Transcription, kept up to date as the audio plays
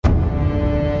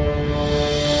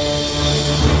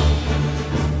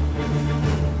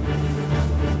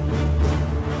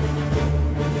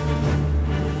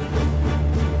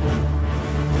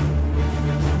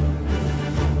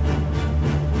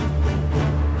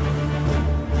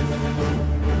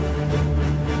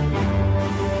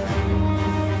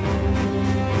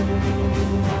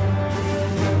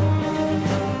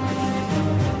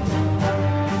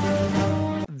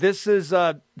This is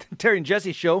Terry and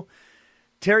Jesse show.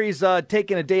 Terry's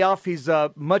taking a day off. He's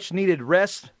much needed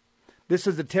rest. This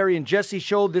is the Terry and Jesse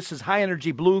show. This is high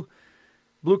energy blue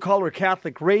collar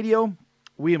Catholic radio.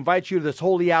 We invite you to this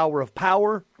holy hour of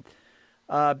power.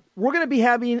 We're going to be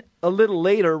having a little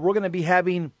later. We're going to be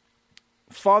having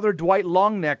Father Dwight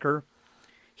Longenecker.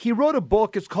 He wrote a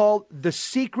book. It's called The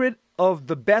Secret of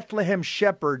the Bethlehem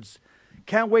Shepherds.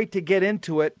 Can't wait to get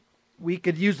into it. We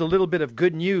could use a little bit of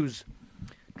good news.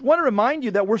 I want to remind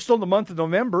you that we're still in the month of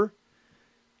November.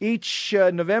 Each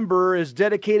November is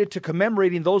dedicated to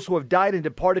commemorating those who have died and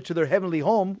departed to their heavenly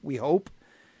home, we hope.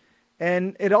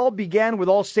 And it all began with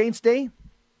All Saints' Day,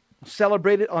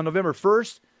 celebrated on November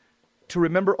 1st, to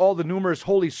remember all the numerous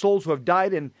holy souls who have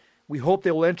died, and we hope they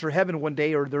will enter heaven one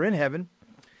day, or they're in heaven.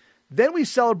 Then we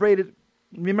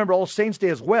remember All Saints' Day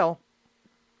as well.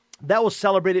 That was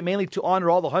celebrated mainly to honor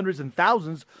all the hundreds and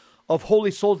thousands of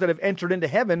holy souls that have entered into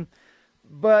heaven,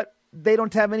 but they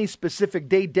don't have any specific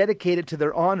day dedicated to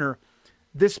their honor.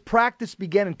 This practice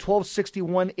began in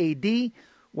 1261 AD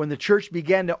when the church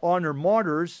began to honor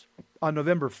martyrs on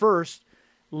November 1st.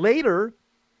 Later,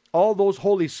 all those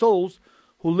holy souls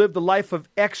who lived the life of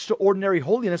extraordinary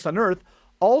holiness on earth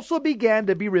also began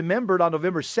to be remembered on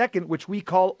November 2nd, which we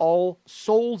call All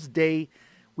Souls Day.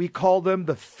 We call them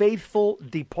the faithful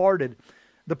departed.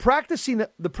 The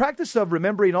practice of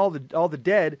remembering all the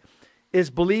dead is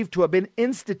believed to have been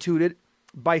instituted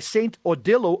by Saint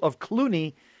Odilo of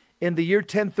Cluny in the year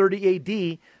 1030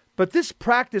 AD, but this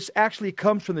practice actually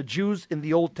comes from the Jews in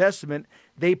the Old Testament.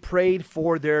 They prayed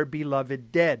for their beloved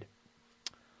dead.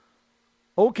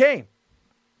 Okay,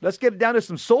 let's get down to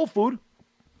some soul food.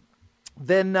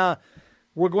 Then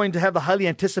we're going to have the highly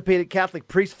anticipated Catholic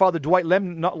priest, Father Dwight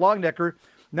Longenecker.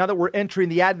 Now that we're entering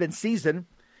the Advent season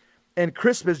and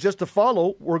Christmas just to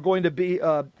follow, we're going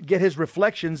to get his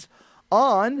reflections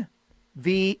on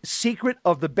the secret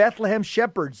of the Bethlehem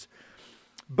Shepherds.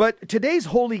 But today's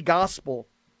Holy Gospel,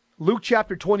 Luke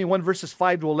chapter 21, verses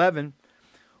 5 to 11,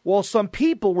 while some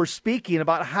people were speaking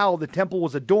about how the temple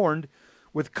was adorned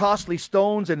with costly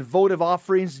stones and votive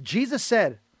offerings, Jesus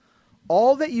said,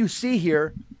 "All that you see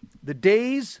here, the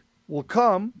days will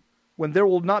come when there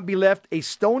will not be left a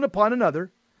stone upon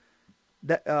another,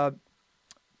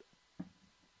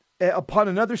 upon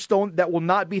another stone that will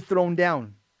not be thrown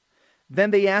down."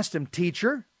 Then they asked him,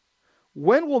 "Teacher,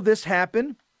 when will this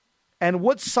happen? And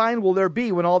what sign will there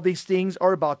be when all these things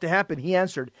are about to happen?" He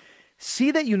answered, "See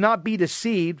that you not be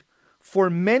deceived, for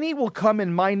many will come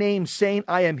in my name, saying,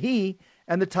 'I am he,'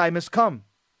 and the time has come.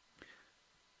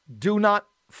 Do not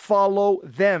follow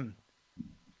them.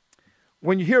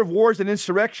 When you hear of wars and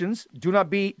insurrections, do not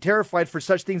be terrified, for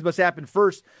such things must happen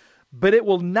first, but it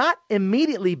will not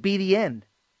immediately be the end."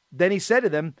 Then he said to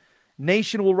them,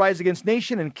 "Nation will rise against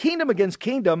nation, and kingdom against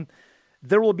kingdom.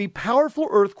 There will be powerful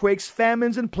earthquakes,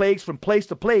 famines, and plagues from place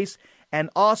to place, and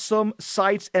awesome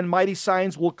sights and mighty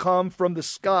signs will come from the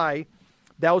sky."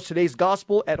 That was today's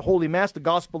gospel at Holy Mass, the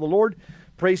gospel of the Lord.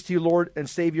 Praise to you, Lord and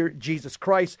Savior Jesus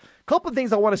Christ. A couple of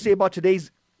things I want to say about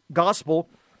today's gospel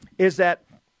is that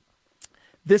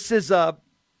this is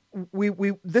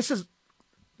this is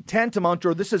tantamount,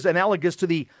 or this is analogous to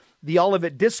the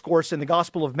Olivet Discourse in the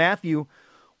Gospel of Matthew,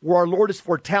 where our Lord is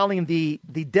foretelling the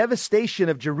devastation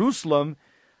of Jerusalem,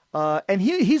 and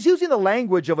he's using the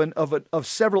language of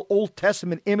several Old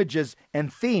Testament images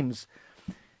and themes.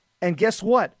 And guess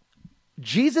what?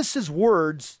 Jesus'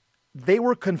 words, they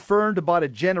were confirmed about a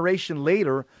generation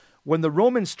later when the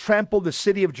Romans trampled the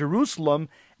city of Jerusalem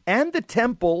and the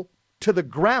temple to the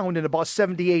ground in about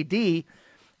 70 AD,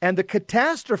 and the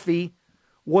catastrophe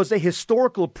was a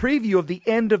historical preview of the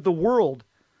end of the world,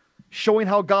 showing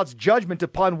how God's judgment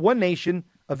upon one nation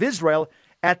of Israel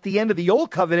at the end of the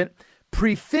Old Covenant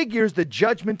prefigures the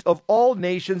judgment of all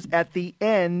nations at the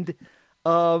end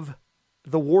of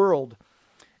the world.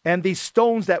 And these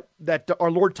stones that our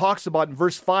Lord talks about in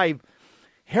verse 5,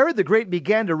 Herod the Great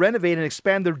began to renovate and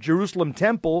expand the Jerusalem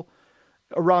temple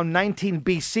around 19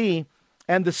 BC,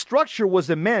 and the structure was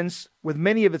immense, with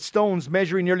many of its stones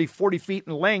measuring nearly 40 feet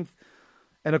in length.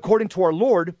 And according to our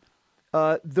Lord,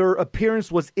 their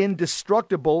appearance was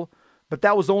indestructible, but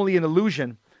that was only an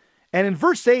illusion. And in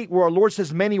verse 8, where our Lord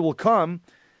says, "Many will come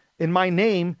in my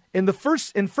name," in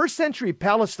first century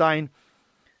Palestine,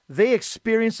 they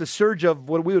experienced a surge of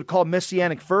what we would call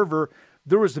messianic fervor.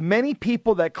 There was many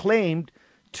people that claimed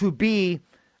to be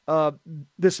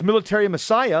this military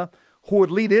Messiah who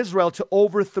would lead Israel to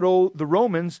overthrow the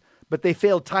Romans, but they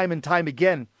failed time and time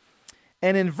again.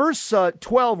 And in verse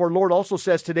 12, our Lord also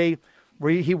says today,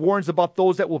 where he warns about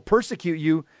those that will persecute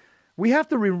you, we have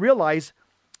to realize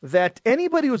that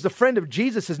anybody who's a friend of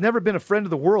Jesus has never been a friend of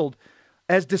the world.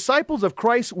 As disciples of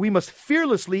Christ, we must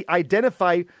fearlessly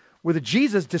identify with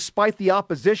Jesus despite the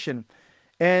opposition.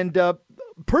 And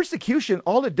persecution,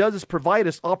 all it does is provide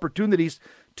us opportunities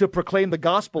to proclaim the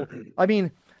gospel. I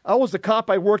mean, I was a cop.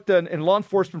 I worked in law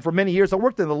enforcement for many years. I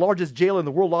worked in the largest jail in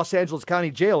the world, Los Angeles County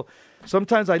Jail.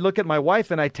 Sometimes I look at my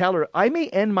wife and I tell her, I may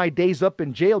end my days up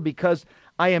in jail because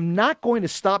I am not going to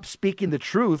stop speaking the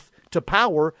truth to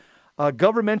power,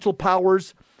 governmental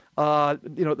powers,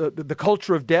 the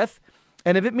culture of death.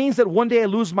 And if it means that one day I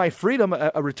lose my freedom,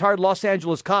 a retired Los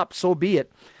Angeles cop, so be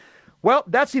it. Well,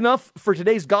 that's enough for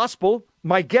today's gospel.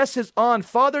 My guest is on,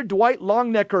 Father Dwight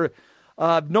Longenecker.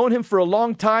 I've known him for a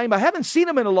long time. I haven't seen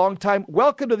him in a long time.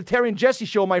 Welcome to the Terry and Jesse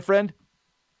Show, my friend.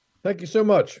 Thank you so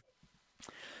much.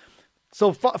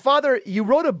 So, Father, you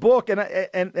wrote a book,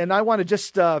 and I want to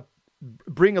just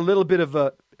bring a little bit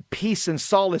of peace and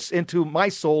solace into my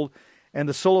soul and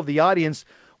the soul of the audience.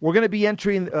 We're going to be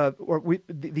entering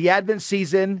the Advent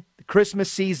season, the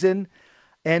Christmas season,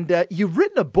 and you've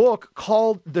written a book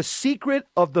called The Secret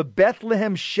of the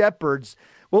Bethlehem Shepherds.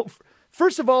 Well,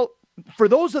 first of all, for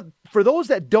those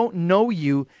that don't know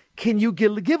you, can you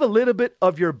give a little bit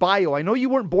of your bio? I know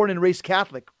you weren't born and raised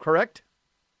Catholic, correct?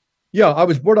 Yeah, I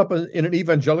was brought up in an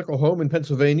evangelical home in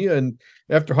Pennsylvania, and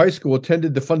after high school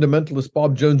attended the fundamentalist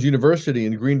Bob Jones University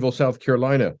in Greenville, South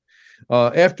Carolina.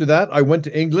 After that, I went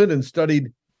to England and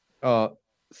studied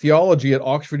theology at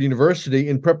Oxford University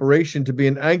in preparation to be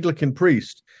an Anglican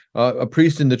priest, a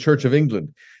priest in the Church of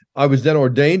England. I was then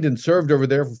ordained and served over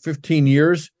there for 15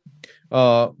 years,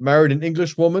 married an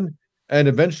English woman, and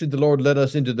eventually the Lord led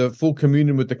us into the full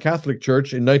communion with the Catholic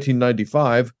Church in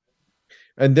 1995.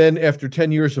 And then after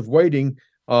 10 years of waiting,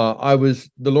 the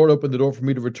Lord opened the door for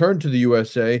me to return to the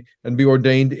USA and be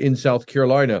ordained in South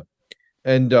Carolina.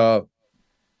 And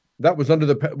that was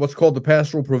under what's called the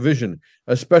pastoral provision,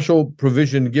 a special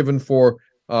provision given for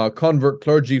convert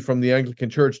clergy from the Anglican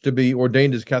Church to be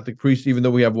ordained as Catholic priests, even though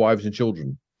we have wives and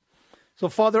children. So,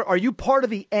 Father, are you part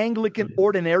of the Anglican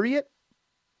ordinariate?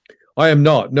 I am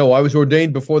not. No, I was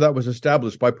ordained before that was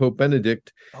established by Pope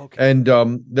Benedict, okay. And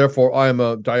therefore I am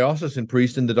a diocesan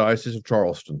priest in the Diocese of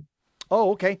Charleston.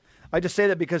 Oh, okay. I just say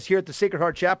that because here at the Sacred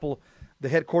Heart Chapel, the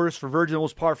headquarters for Virgin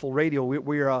Most Powerful Radio,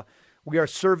 we are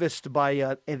serviced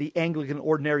by the Anglican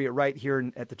ordinariate right here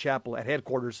at the chapel at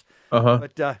headquarters.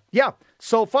 But yeah,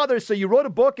 so Father, so you wrote a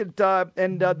book, and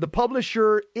the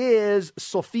publisher is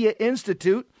Sophia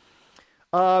Institute.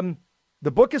 The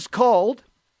book is called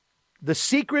The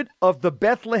Secret of the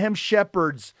Bethlehem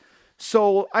Shepherds.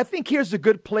 So I think here's a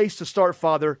good place to start,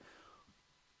 Father.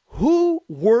 Who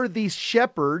were these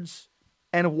shepherds,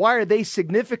 and why are they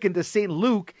significant to St.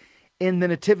 Luke in the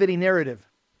Nativity narrative?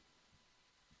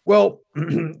 Well,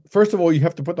 first of all, you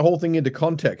have to put the whole thing into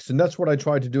context, and that's what I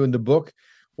tried to do in the book,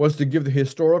 was to give the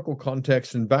historical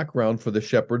context and background for the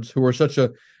shepherds, who are such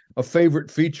a favorite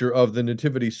feature of the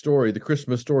Nativity story, the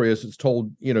Christmas story as it's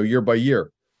told, year by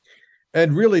year.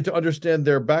 And really, to understand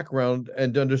their background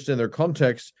and to understand their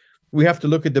context, we have to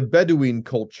look at the Bedouin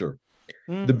culture.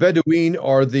 The Bedouin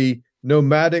are the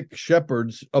nomadic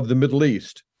shepherds of the Middle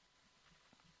East.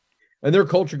 And their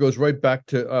culture goes right back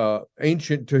to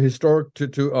ancient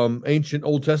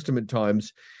Old Testament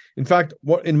times. In fact,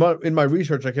 in my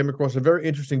research, I came across a very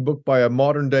interesting book by a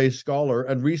modern day scholar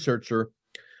and researcher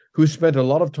who spent a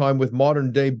lot of time with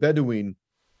modern day Bedouin,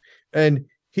 and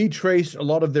he traced a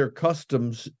lot of their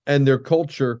customs and their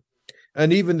culture,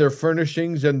 and even their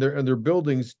furnishings and their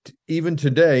buildings, even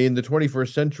today in the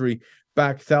 21st century,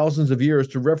 back thousands of years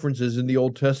to references in the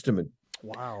Old Testament.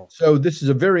 Wow! So this is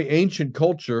a very ancient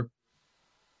culture.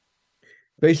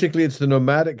 Basically, it's the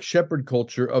nomadic shepherd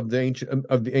culture of the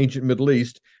ancient Middle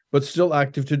East, but still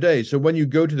active today. So when you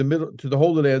go to the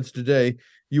Holy Lands today,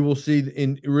 you will see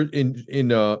in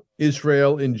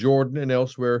Israel, in Jordan, and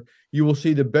elsewhere, you will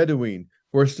see the Bedouin,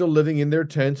 who are still living in their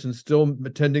tents and still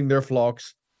tending their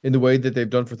flocks in the way that they've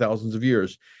done for thousands of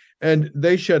years. And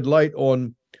they shed light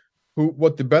on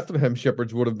what the Bethlehem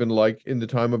shepherds would have been like in the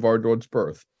time of our Lord's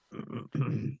birth.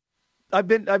 I've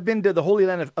been to the Holy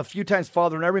Land a few times,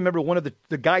 Father, and I remember one of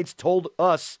the guides told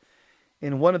us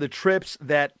in one of the trips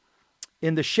that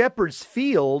in the shepherd's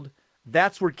field,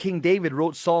 that's where King David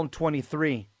wrote Psalm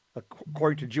 23,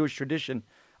 according to Jewish tradition.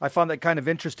 I found that kind of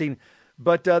interesting.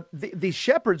 But these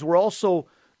shepherds were also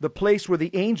the place where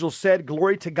the angel said,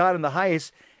 "Glory to God in the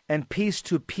highest, and peace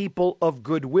to people of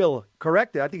goodwill."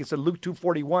 Correct? I think it's in Luke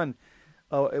 2:41.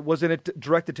 Wasn't it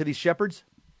directed to these shepherds?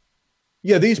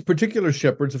 Yeah, these particular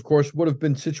shepherds, of course, would have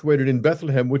been situated in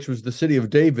Bethlehem, which was the city of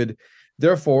David.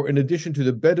 Therefore, in addition to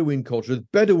the Bedouin culture,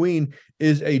 Bedouin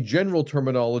is a general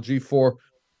terminology for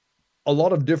a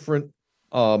lot of different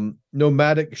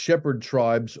nomadic shepherd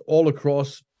tribes all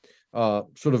across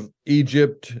sort of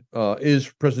Egypt, is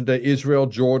present-day Israel,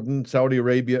 Jordan, Saudi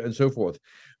Arabia, and so forth.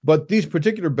 But these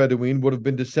particular Bedouin would have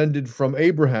been descended from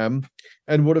Abraham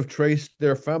and would have traced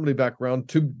their family background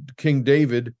to King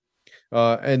David,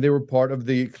 and they were part of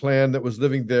the clan that was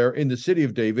living there in the city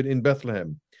of David in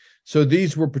Bethlehem. So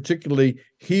these were particularly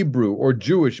Hebrew or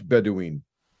Jewish Bedouin.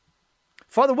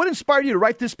 Father, what inspired you to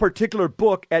write this particular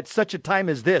book at such a time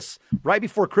as this? Right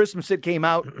before Christmas it came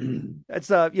out. That's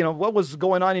what was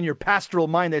going on in your pastoral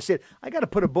mind that said, I got to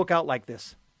put a book out like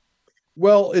this?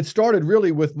 Well, it started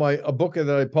really with a book that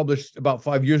I published about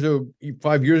 5 years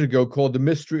ago called The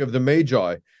Mystery of the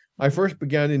Magi. I first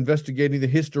began investigating the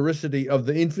historicity of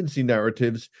the infancy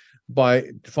narratives by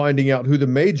finding out who the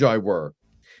Magi were.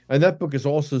 And that book is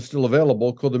also still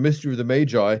available, called The Mystery of the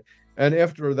Magi. And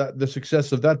after that, the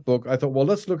success of that book, I thought, well,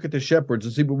 let's look at the shepherds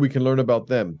and see what we can learn about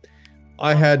them.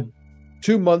 I had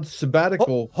 2 months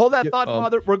sabbatical. Hold that thought,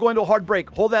 Father. We're going to a hard break.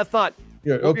 Hold that thought.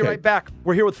 Yeah, we'll be right back.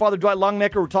 We're here with Father Dwight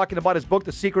Longenecker. We're talking about his book,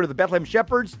 The Secret of the Bethlehem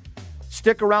Shepherds.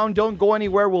 Stick around. Don't go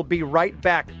anywhere. We'll be right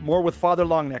back. More with Father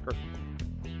Longenecker.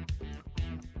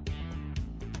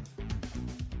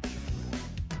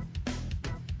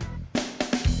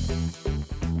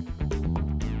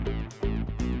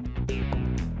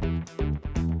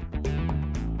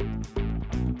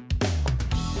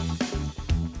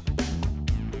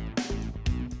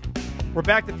 We're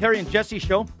back to Terry and Jesse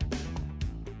Show.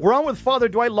 We're on with Father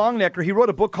Dwight Longenecker. He wrote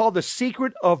a book called The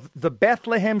Secret of the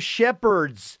Bethlehem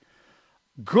Shepherds.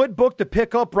 Good book to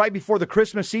pick up right before the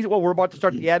Christmas season. Well, we're about to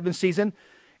start the Advent season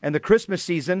and the Christmas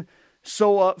season.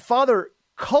 So, Father,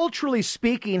 culturally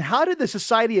speaking, how did the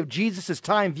Society of Jesus'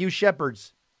 time view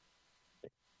shepherds?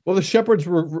 Well, the shepherds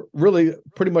were really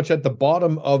pretty much at the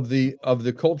bottom of the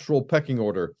cultural pecking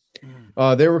order.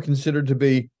 They were considered to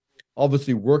be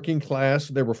obviously working class.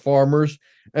 They were farmers,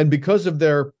 and because of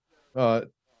their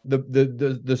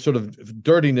the sort of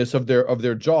dirtiness of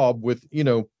their job with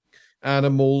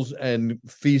animals and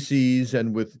feces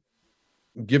and with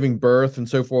giving birth and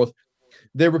so forth,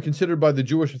 they were considered by the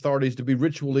Jewish authorities to be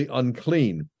ritually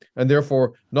unclean and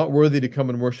therefore not worthy to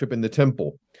come and worship in the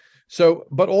temple. So,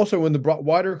 but also in the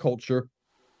wider culture,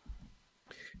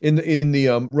 in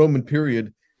the Roman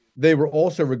period, they were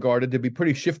also regarded to be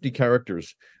pretty shifty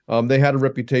characters. They had a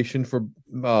reputation for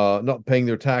not paying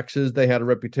their taxes. They had a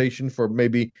reputation for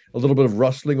maybe a little bit of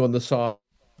rustling on the side,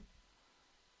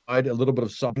 a little bit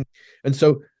of something. And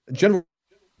so, generally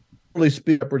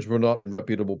speaking, shepherds were not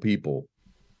reputable people.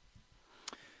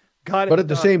 Got it. But at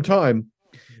the same time,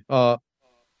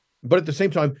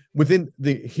 within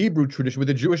the Hebrew tradition, with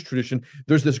the Jewish tradition,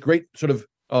 there's this great sort of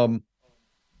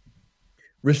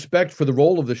respect for the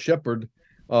role of the shepherd.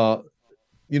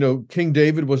 King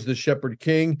David was the shepherd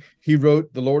king. He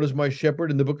wrote, "The Lord is my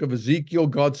shepherd." In the book of Ezekiel,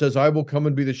 God says, "I will come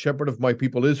and be the shepherd of my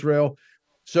people Israel."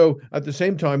 So at the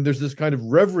same time, there's this kind of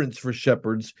reverence for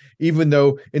shepherds, even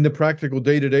though in the practical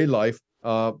day-to-day life,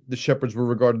 the shepherds were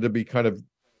regarded to be kind of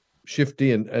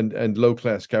shifty and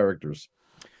low-class characters.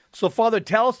 So, Father,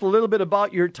 tell us a little bit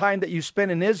about your time that you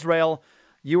spent in Israel.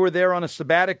 You were there on a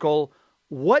sabbatical.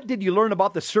 What did you learn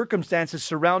about the circumstances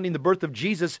surrounding the birth of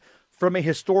Jesus from a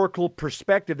historical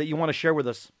perspective that you want to share with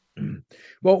us?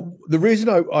 Well, the reason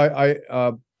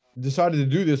I decided to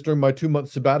do this during my 2-month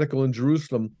sabbatical in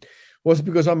Jerusalem was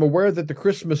because I'm aware that the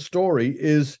Christmas story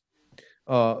is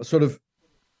sort of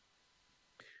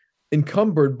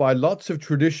encumbered by lots of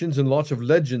traditions and lots of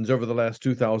legends over the last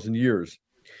 2,000 years.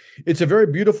 It's a very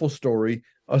beautiful story,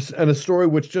 and a story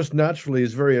which just naturally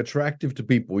is very attractive to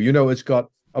people. It's got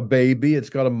a baby, it's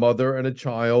got a mother and a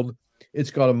child,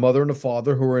 it's got a mother and a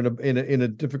father who are in a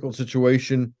difficult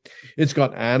situation. It's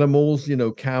got animals,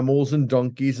 camels and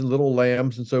donkeys and little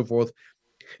lambs and so forth.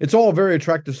 It's all a very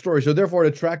attractive story. So therefore,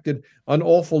 it attracted an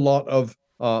awful lot of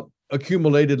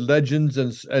accumulated legends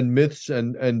and myths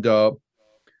and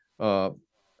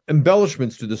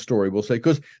embellishments to the story, we'll say,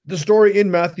 because the story in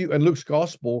Matthew and Luke's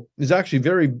gospel is actually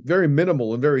very, very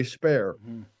minimal and very spare.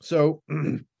 Mm-hmm. So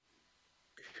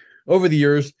over the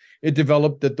years, it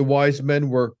developed that the wise men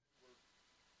were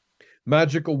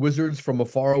magical wizards from a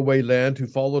faraway land who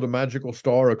followed a magical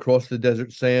star across the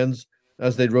desert sands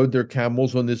as they rode their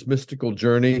camels on this mystical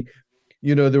journey.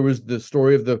 There was the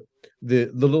story of the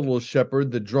little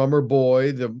shepherd, the drummer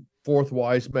boy, the fourth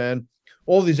wise man.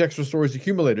 All these extra stories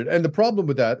accumulated. And the problem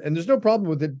with that, and there's no problem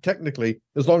with it technically,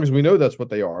 as long as we know that's what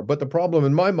they are. But the problem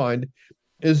in my mind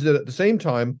is that at the same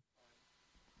time,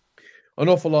 an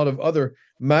awful lot of other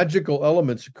magical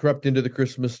elements crept into the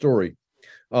Christmas story.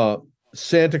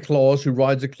 Santa Claus, who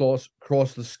rides across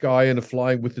the sky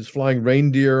with his flying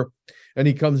reindeer, and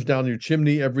he comes down your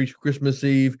chimney every Christmas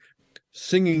Eve,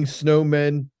 singing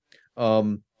snowmen,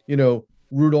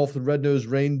 Rudolph the Red-Nosed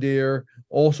Reindeer,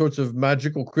 all sorts of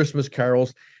magical Christmas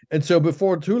carols. And so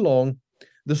before too long,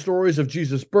 the stories of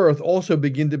Jesus' birth also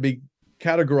begin to be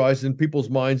categorized in people's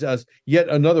minds as yet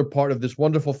another part of this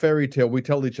wonderful fairy tale we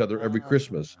tell each other every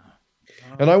Christmas.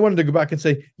 And I wanted to go back and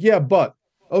say, yeah, but,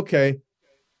 okay,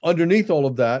 underneath all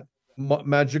of that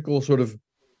magical sort of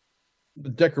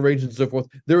decorations and so forth,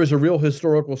 there is a real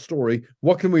historical story.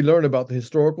 What can we learn about the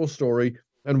historical story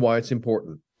and why it's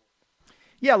important?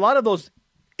 Yeah, a lot of those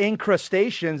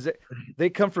incrustations, they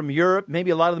come from Europe.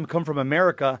 Maybe a lot of them come from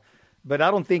America, but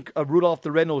I don't think Rudolph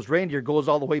the Red-Nosed Reindeer goes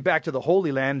all the way back to the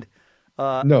Holy Land.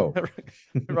 No.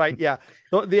 Right, yeah.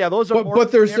 Yeah, those are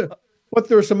but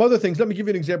there are some other things. Let me give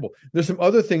you an example. There's some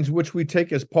other things which we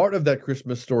take as part of that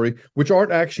Christmas story, which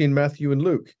aren't actually in Matthew and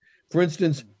Luke. For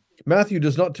instance, Matthew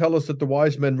does not tell us that the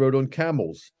wise men rode on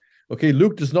camels. Okay,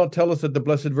 Luke does not tell us that the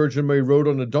Blessed Virgin Mary rode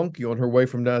on a donkey on her way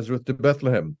from Nazareth to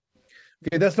Bethlehem.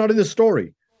 Okay, that's not in the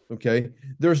story. Okay,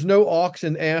 there's no ox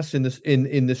and ass in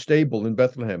the stable in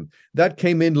Bethlehem. That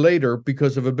came in later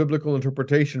because of a biblical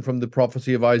interpretation from the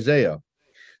prophecy of Isaiah.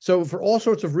 So for all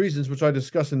sorts of reasons, which I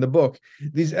discuss in the book,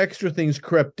 these extra things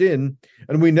crept in,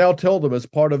 and we now tell them as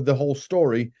part of the whole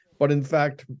story, but in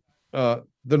fact, they're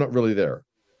not really there.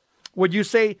 Would you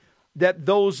say that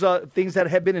those things that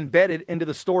have been embedded into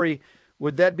the story,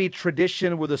 would that be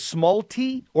tradition with a small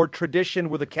t or tradition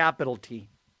with a capital T?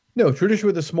 No, tradition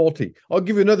with a small t. I'll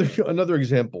give you another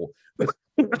example.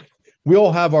 We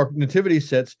all have our nativity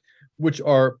sets, which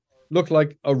look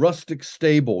like a rustic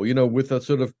stable, with a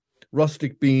sort of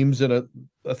rustic beams and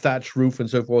a thatched roof and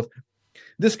so forth.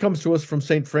 This comes to us from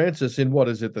St. Francis in,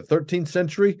 the 13th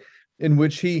century, in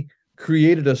which he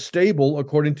created a stable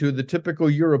according to the typical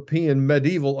European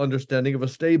medieval understanding of a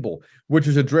stable, which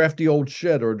is a drafty old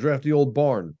shed or a drafty old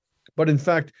barn. But in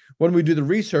fact, when we do the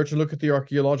research and look at the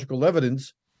archaeological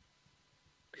evidence,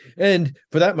 and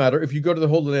for that matter, if you go to the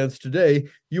Holy Lands today,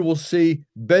 you will see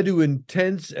Bedouin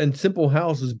tents and simple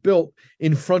houses built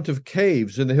in front of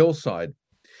caves in the hillside.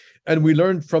 And we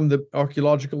learned from the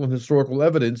archaeological and historical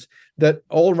evidence that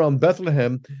all around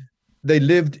Bethlehem, they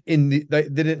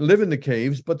didn't live in the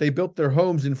caves, but they built their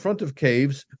homes in front of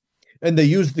caves, and they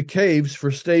used the caves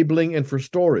for stabling and for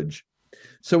storage.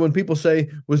 So when people say,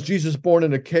 was Jesus born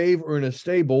in a cave or in a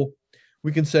stable?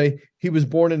 We can say he was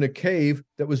born in a cave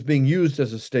that was being used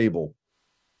as a stable.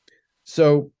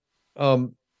 So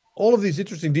all of these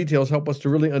interesting details help us to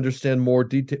really understand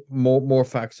more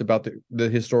facts about the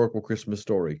historical Christmas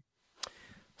story.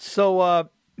 So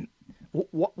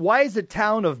why is the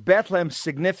town of Bethlehem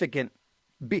significant?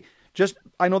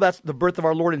 I know that's the birth of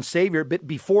our Lord and Savior, but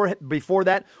before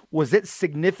that, was it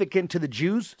significant to the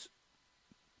Jews?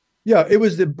 Yeah, it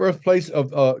was the birthplace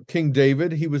of King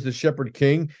David. He was the shepherd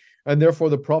king. And therefore,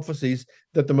 the prophecies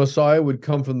that the Messiah would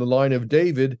come from the line of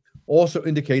David also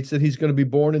indicates that he's going to be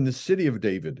born in the city of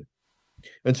David.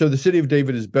 And so the city of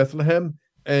David is Bethlehem,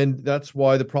 and that's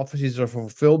why the prophecies are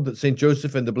fulfilled, that St.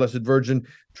 Joseph and the Blessed Virgin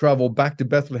travel back to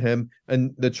Bethlehem,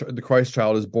 and the Christ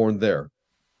child is born there.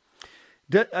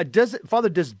 Does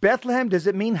Bethlehem, does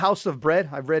it mean house of bread?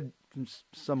 I've read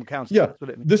some accounts. Yeah,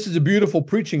 this is a beautiful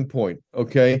preaching point,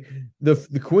 okay?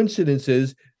 The coincidence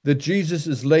is that Jesus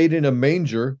is laid in a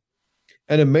manger,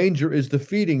 and a manger is the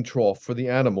feeding trough for the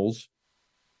animals.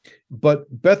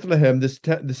 But Bethlehem,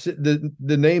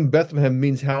 the name Bethlehem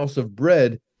means house of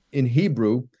bread in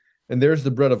Hebrew, and there's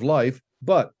the bread of life.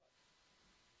 But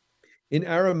in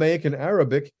Aramaic and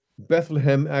Arabic,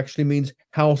 Bethlehem actually means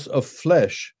house of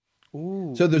flesh.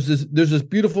 Ooh. So there's this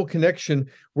beautiful connection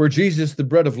where Jesus, the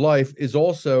bread of life, is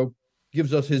also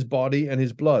gives us his body and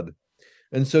his blood.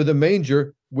 And so the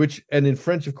manger, and in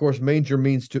French, of course, manger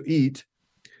means to eat.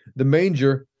 The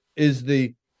manger is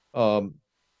the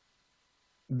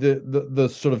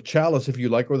sort of chalice, if you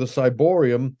like, or the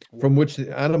ciborium from which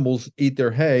the animals eat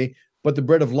their hay. But the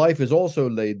bread of life is also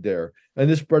laid there. And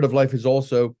this bread of life is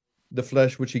also the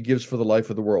flesh which he gives for the life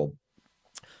of the world.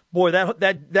 Boy,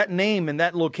 that name and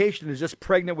that location is just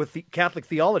pregnant with the Catholic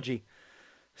theology.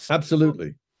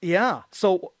 Absolutely. Yeah.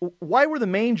 So why were the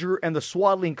manger and the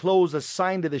swaddling clothes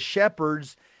assigned to the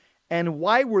shepherds, and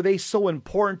why were they so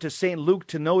important to St. Luke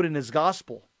to note in his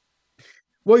gospel?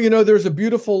 Well, there's a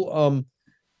beautiful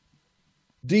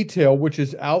detail which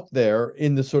is out there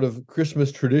in the sort of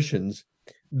Christmas traditions,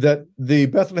 that the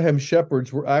Bethlehem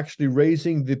shepherds were actually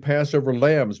raising the Passover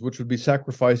lambs, which would be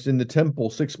sacrificed in the temple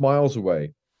 6 miles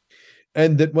away.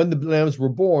 And that when the lambs were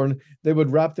born, they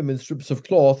would wrap them in strips of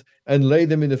cloth and lay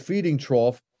them in a feeding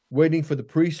trough, waiting for the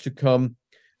priest to come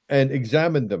and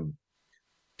examine them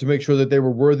to make sure that they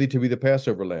were worthy to be the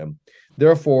Passover lamb.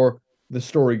 Therefore, the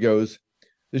story goes,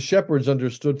 the shepherds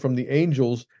understood from the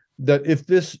angels that if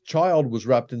this child was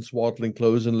wrapped in swaddling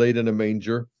clothes and laid in a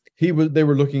manger, they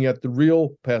were looking at the real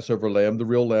Passover lamb, the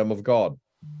real Lamb of God.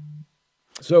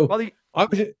 So Well,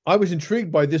 I was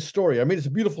intrigued by this story. I mean, it's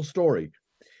a beautiful story.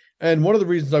 And one of the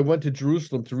reasons I went to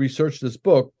Jerusalem to research this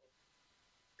book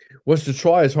was to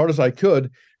try as hard as I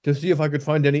could to see if I could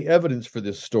find any evidence for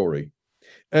this story.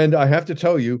 And I have to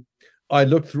tell you, I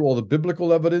looked through all the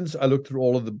biblical evidence. I looked through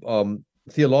all of the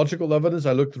theological evidence.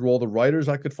 I looked through all the writers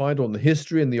I could find on the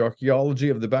history and the archaeology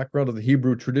of the background of the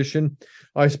Hebrew tradition.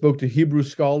 I spoke to Hebrew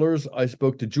scholars. I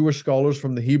spoke to Jewish scholars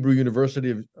from the Hebrew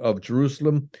University of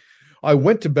Jerusalem. I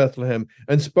went to Bethlehem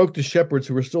and spoke to shepherds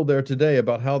who are still there today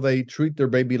about how they treat their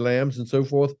baby lambs and so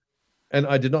forth. And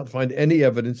I did not find any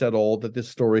evidence at all that this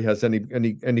story has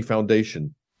any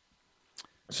foundation.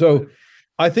 So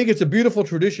I think it's a beautiful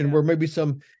tradition where maybe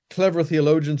some clever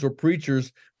theologians or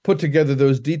preachers put together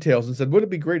those details and said, wouldn't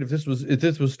it be great if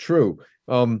this was true?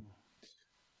 I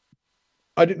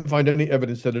didn't find any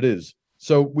evidence that it is.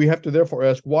 So we have to therefore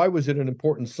ask, why was it an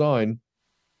important sign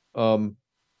to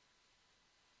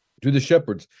the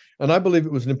shepherds? And I believe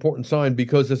it was an important sign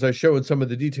because, as I show in some of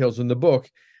the details in the book,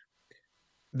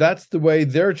 that's the way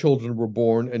their children were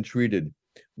born and treated.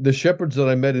 The shepherds that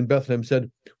I met in Bethlehem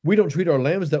said, we don't treat our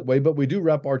lambs that way, but we do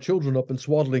wrap our children up in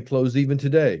swaddling clothes even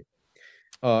today.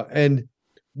 And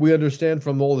we understand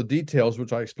from all the details,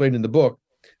 which I explained in the book,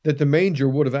 that the manger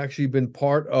would have actually been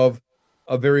part of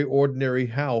a very ordinary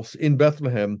house in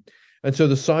Bethlehem. And so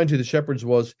the sign to the shepherds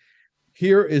was,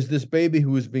 here is this baby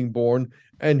who is being born,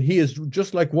 and he is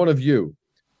just like one of you,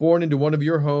 born into one of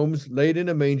your homes, laid in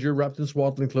a manger, wrapped in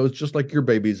swaddling clothes, just like your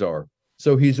babies are.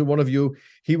 So he's one of you.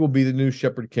 He will be the new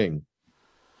shepherd king.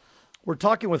 We're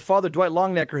talking with Father Dwight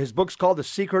Longenecker. His book's called The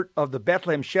Secret of the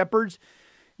Bethlehem Shepherds.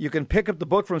 You can pick up the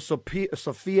book from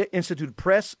Sophia Institute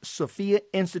Press. Sophia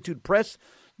Institute Press.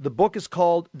 The book is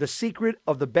called The Secret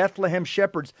of the Bethlehem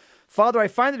Shepherds. Father, I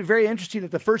find it very interesting that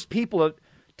the first people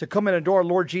to come and adore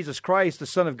Lord Jesus Christ, the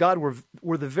Son of God,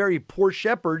 were the very poor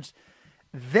shepherds.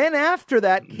 Then after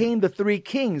that came the three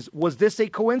kings. Was this a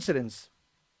coincidence?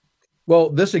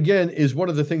 Well, this again is one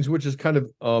of the things which has kind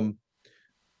of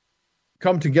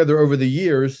come together over the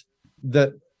years,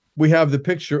 that we have the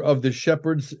picture of the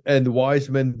shepherds and the wise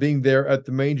men being there at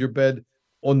the manger bed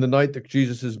on the night that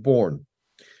Jesus is born.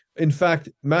 In fact,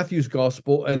 Matthew's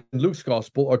gospel and Luke's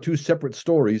gospel are two separate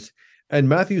stories, and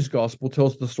Matthew's gospel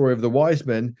tells the story of the wise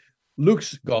men.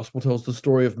 Luke's gospel tells the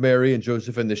story of Mary and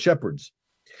Joseph and the shepherds.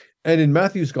 And in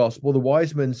Matthew's gospel, the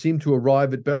wise men seem to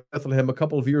arrive at Bethlehem a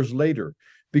couple of years later,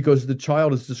 because the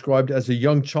child is described as a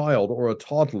young child or a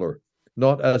toddler,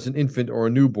 not as an infant or a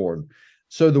newborn.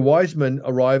 So the wise men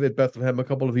arrive at Bethlehem a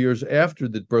couple of years after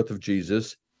the birth of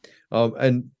Jesus,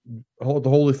 and the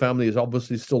Holy Family is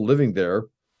obviously still living there.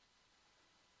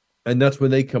 And that's when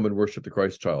they come and worship the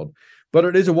Christ child. But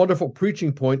it is a wonderful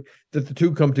preaching point that the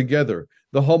two come together,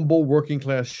 the humble working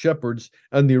class shepherds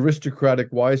and the aristocratic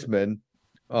wise men,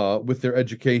 with their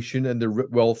education and their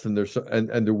wealth and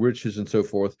their riches and so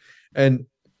forth. And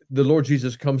the Lord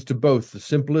Jesus comes to both the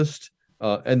simplest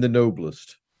and the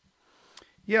noblest.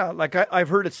 Yeah, like I've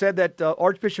heard it said that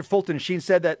Archbishop Fulton Sheen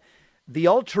said that the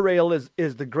altar rail is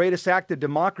the greatest act of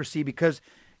democracy, because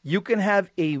you can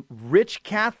have a rich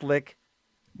Catholic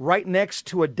right next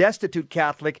to a destitute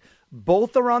Catholic.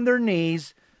 Both are on their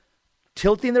knees,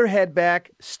 tilting their head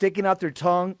back, sticking out their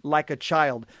tongue like a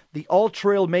child. The altar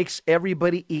rail makes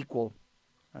everybody equal.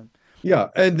 Yeah,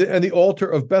 and the altar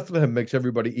of Bethlehem makes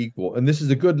everybody equal. And this is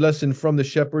a good lesson from the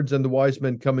shepherds and the wise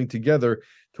men coming together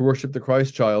to worship the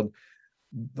Christ child.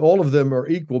 All of them are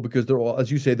equal because they're all,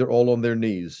 as you say, they're all on their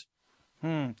knees.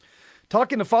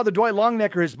 Talking to Father Dwight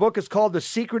Longenecker, his book is called The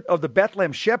Secret of the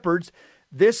Bethlehem Shepherds.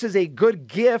 This is a good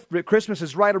gift. Christmas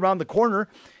is right around the corner.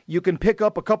 You can pick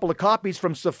up a couple of copies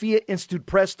from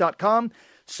SophiaInstitutePress.com.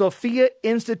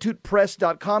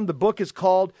 SophiaInstitutePress.com. The book is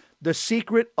called The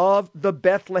Secret of the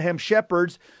Bethlehem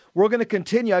Shepherds. We're going to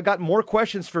continue. I got more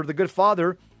questions for the good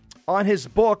father on his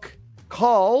book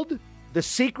called The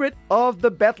Secret of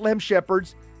the Bethlehem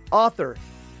Shepherds. Author,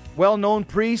 well-known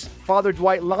priest, Father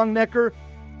Dwight Longenecker.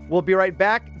 We'll be right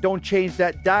back. Don't change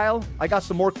that dial. I got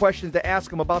some more questions to ask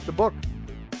him about the book.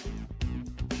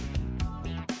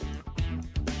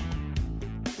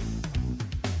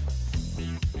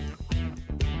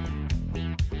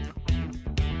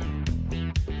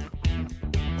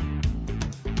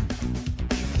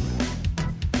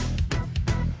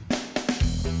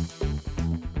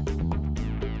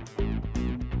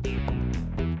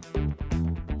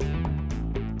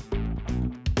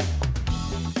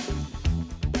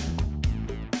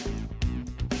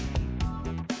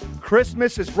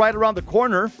 Christmas is right around the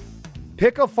corner.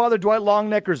 Pick up Father Dwight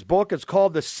Longenecker's book. It's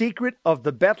called The Secret of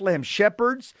the Bethlehem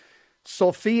Shepherds.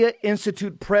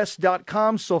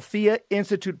 SophiaInstitutePress.com,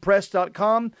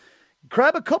 SophiaInstitutePress.com.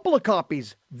 Grab a couple of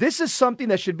copies. This is something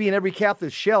that should be in every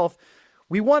Catholic shelf.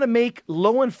 We want to make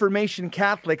low-information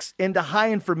Catholics into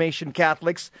high-information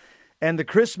Catholics, and the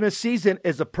Christmas season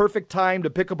is a perfect time to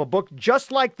pick up a book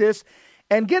just like this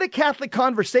and get a Catholic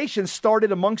conversation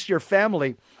started amongst your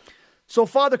family. So,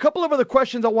 Father, a couple of other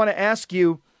questions I want to ask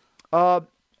you. Our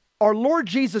Lord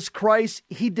Jesus Christ,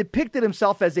 he depicted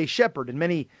himself as a shepherd in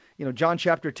many, John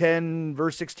chapter 10,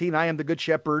 verse 16, I am the good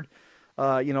shepherd.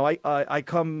 I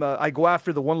go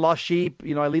after the one lost sheep.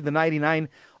 I leave the 99.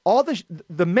 All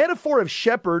the metaphor of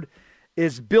shepherd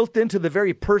is built into the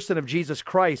very person of Jesus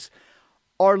Christ.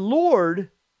 Our Lord,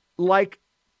 like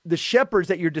the shepherds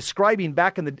that you're describing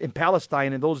back in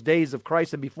Palestine in those days of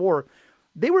Christ and before,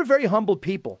 they were very humble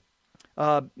people.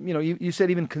 You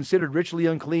said even considered ritually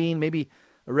unclean, maybe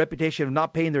a reputation of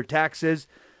not paying their taxes,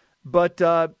 but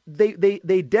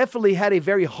they definitely had a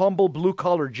very humble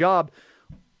blue-collar job.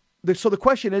 So the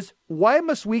question is, why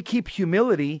must we keep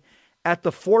humility at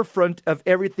the forefront of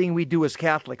everything we do as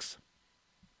Catholics?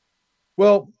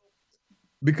 Well,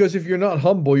 because if you're not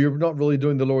humble, you're not really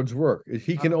doing the Lord's work.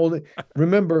 He can only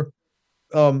remember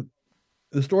the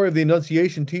story of the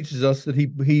Annunciation teaches us that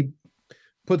he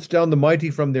puts down the mighty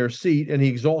from their seat and he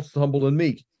exalts the humble and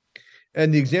meek.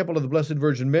 And the example of the Blessed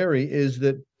Virgin Mary is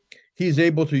that he's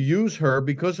able to use her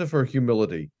because of her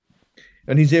humility.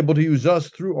 And he's able to use us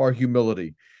through our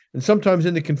humility. And sometimes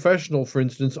in the confessional, for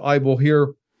instance, I will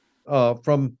hear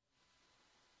from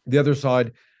the other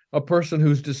side a person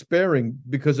who's despairing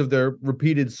because of their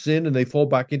repeated sin, and they fall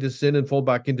back into sin and fall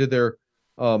back into their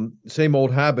same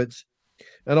old habits.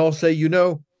 And I'll say,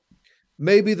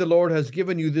 maybe the Lord has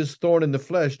given you this thorn in the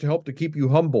flesh to help to keep you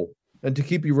humble and to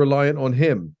keep you reliant on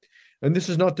him. And this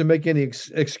is not to make any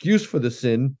excuse for the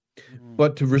sin,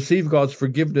 but to receive God's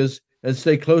forgiveness and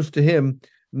stay close to him,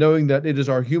 knowing that it is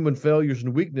our human failures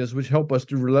and weakness which help us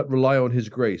to rely on his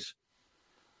grace.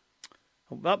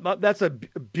 That's a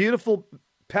beautiful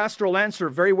pastoral answer.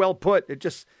 Very well put. It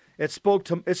spoke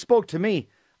to me.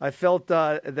 I felt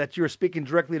that you were speaking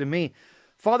directly to me.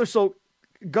 Father, so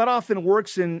God often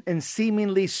works in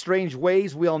seemingly strange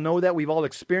ways. We all know that. We've all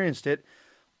experienced it.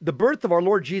 The birth of our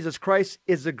Lord Jesus Christ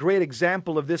is a great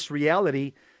example of this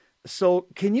reality. So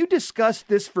can you discuss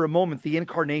this for a moment, the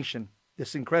incarnation,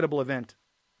 this incredible event?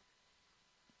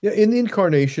 Yeah, in the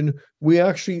incarnation, we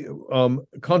actually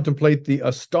contemplate the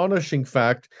astonishing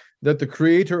fact that the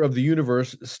creator of the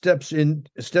universe steps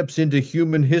into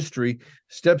human history,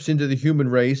 steps into the human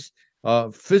race,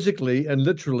 physically and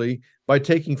literally by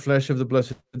taking flesh of the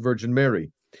Blessed Virgin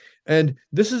Mary. And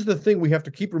this is the thing we have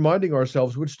to keep reminding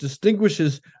ourselves, which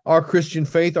distinguishes our Christian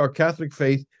faith, our Catholic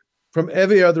faith, from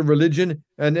every other religion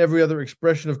and every other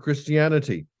expression of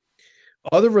Christianity.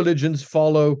 Other religions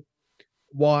follow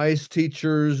wise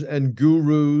teachers and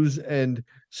gurus and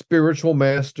spiritual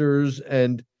masters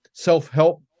and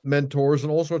self-help mentors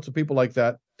and all sorts of people like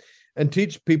that, and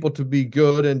teach people to be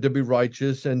good and to be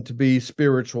righteous and to be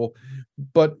spiritual.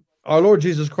 But our Lord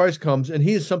Jesus Christ comes, and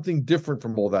he is something different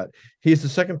from all that. He is the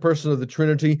second person of the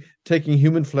Trinity, taking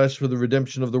human flesh for the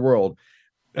redemption of the world.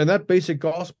 And that basic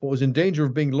gospel is in danger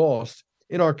of being lost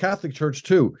in our Catholic Church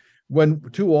too, when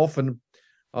too often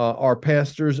our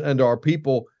pastors and our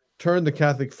people turn the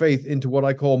Catholic faith into what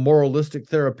I call moralistic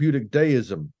therapeutic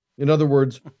deism. In other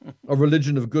words, a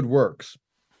religion of good works,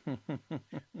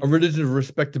 a religion of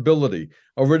respectability,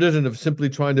 a religion of simply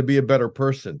trying to be a better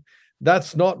person.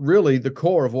 That's not really the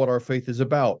core of what our faith is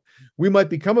about. We might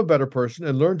become a better person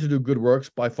and learn to do good works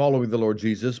by following the Lord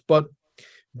Jesus, but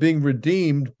being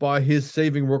redeemed by his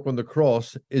saving work on the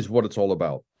cross is what it's all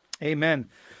about. Amen.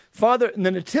 Father, the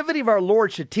nativity of our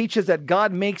Lord should teach us that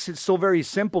God makes it so very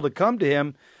simple to come to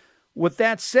him. With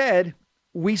that said,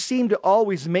 we seem to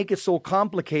always make it so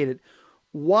complicated.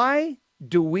 Why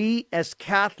do we as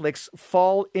Catholics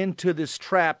fall into this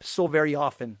trap so very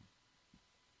often?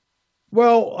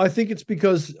 Well, I think it's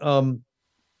because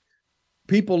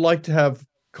people like to have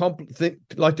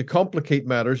like to complicate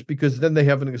matters because then they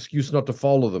have an excuse not to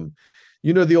follow them.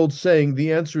 You know the old saying,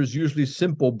 the answer is usually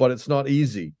simple, but it's not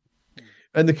easy.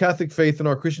 And the Catholic faith and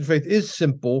our Christian faith is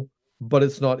simple, but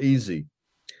it's not easy.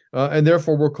 And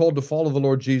therefore, we're called to follow the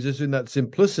Lord Jesus in that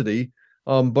simplicity,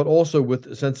 but also with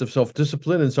a sense of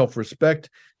self-discipline and self-respect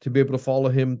to be able to follow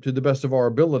him to the best of our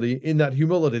ability in that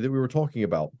humility that we were talking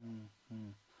about.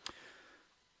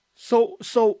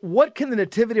 So what can the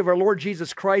nativity of our Lord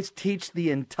Jesus Christ teach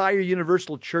the entire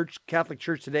universal church, Catholic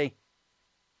Church today?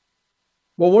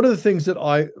 Well, one of the things that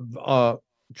I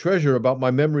treasure about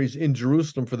my memories in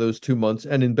Jerusalem for those 2 months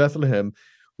and in Bethlehem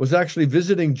was actually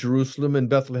visiting Jerusalem and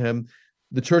Bethlehem,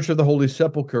 the Church of the Holy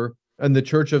Sepulchre and the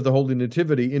Church of the Holy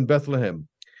Nativity in Bethlehem.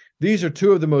 These are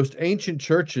two of the most ancient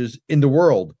churches in the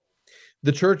world.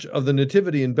 The Church of the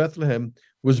Nativity in Bethlehem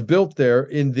was built there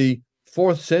in the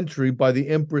 4th century by the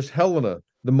Empress Helena,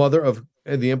 the mother of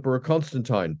the Emperor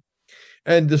Constantine.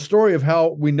 And the story of how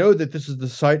we know that this is the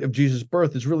site of Jesus'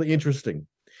 birth is really interesting.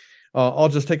 I'll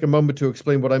just take a moment to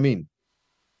explain what I mean.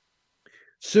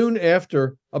 Soon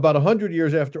after, about 100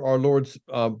 years after our Lord's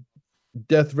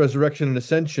death, resurrection, and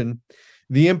ascension,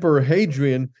 the Emperor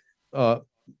Hadrian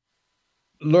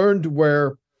learned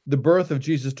where the birth of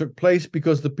Jesus took place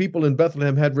because the people in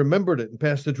Bethlehem had remembered it and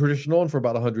passed the tradition on for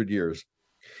about 100 years.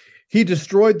 He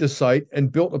destroyed the site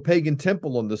and built a pagan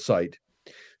temple on the site.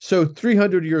 So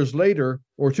 300 years later,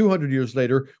 or 200 years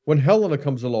later, when Helena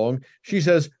comes along, she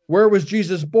says, "Where was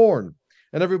Jesus born?"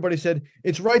 And everybody said,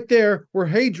 "It's right there where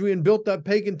Hadrian built that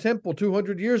pagan temple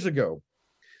 200 years ago."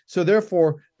 So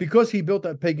therefore, because he built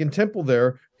that pagan temple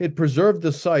there, it preserved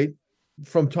the site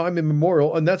from time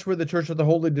immemorial, and that's where the Church of the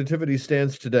Holy Nativity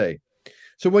stands today.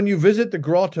 So when you visit the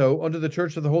grotto under the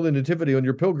Church of the Holy Nativity on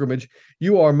your pilgrimage,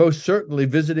 you are most certainly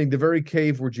visiting the very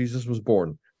cave where Jesus was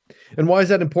born. And why is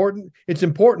that important? It's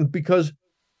important because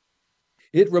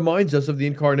it reminds us of the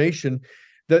incarnation,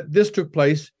 that this took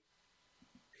place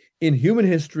in human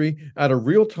history at a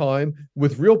real time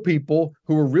with real people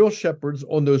who were real shepherds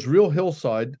on those real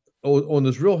hillsides,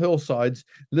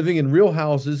 living in real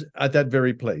houses at that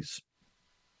very place.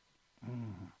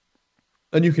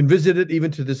 And you can visit it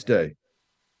even to this day.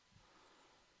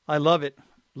 I love it.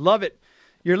 Love it.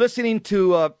 You're listening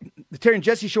to the Terry and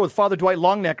Jesse Show with Father Dwight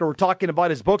Longenecker. We're talking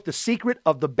about his book, The Secret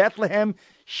of the Bethlehem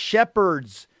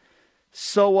Shepherds.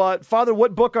 So, Father,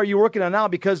 what book are you working on now?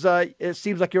 Because it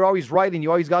seems like you're always writing.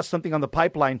 You always got something on the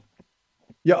pipeline.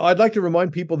 Yeah, I'd like to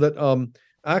remind people that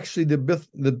actually the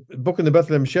book in the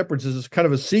Bethlehem Shepherds is kind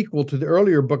of a sequel to the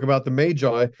earlier book about the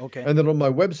Magi. Okay. And then on my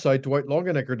website,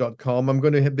 dwightlongenecker.com, I'm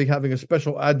going to be having a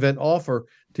special Advent offer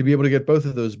to be able to get both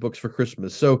of those books for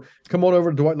Christmas. So come on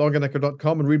over to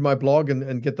dwightlongenecker.com and read my blog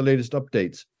and get the latest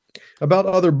updates. About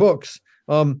other books,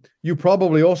 you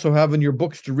probably also have in your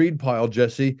books to read pile,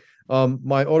 Jesse,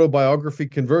 my autobiography,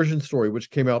 Conversion Story,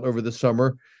 which came out over the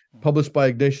summer, published by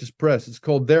Ignatius Press. It's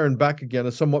called There and Back Again,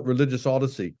 a somewhat religious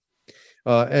odyssey.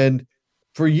 And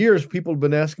for years, people have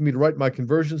been asking me to write my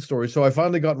conversion story, so I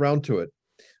finally got around to it.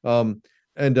 And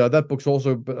that book's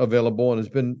also available and has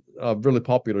been really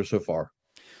popular so far.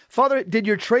 Father, did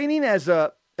your training as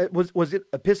was it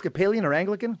Episcopalian or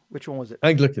Anglican? Which one was it?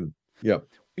 Anglican, yeah.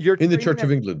 In the Church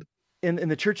of England. In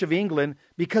the Church of England,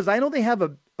 because I know they have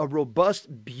a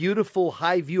robust, beautiful,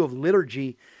 high view of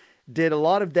liturgy. Did a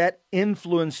lot of that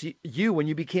influence you when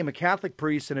you became a Catholic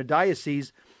priest in a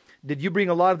diocese? Did you bring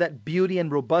a lot of that beauty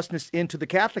and robustness into the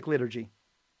Catholic liturgy?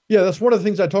 Yeah, that's one of the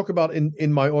things I talk about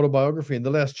in my autobiography. In the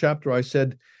last chapter, I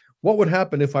said, what would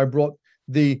happen if I brought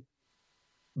the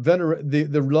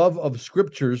love of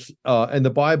scriptures and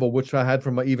the Bible, which I had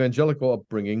from my evangelical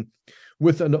upbringing,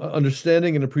 with an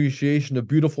understanding and appreciation of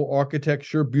beautiful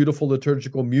architecture, beautiful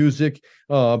liturgical music,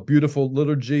 beautiful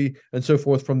liturgy, and so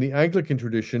forth from the Anglican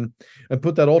tradition, and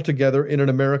put that all together in an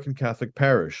American Catholic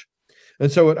parish.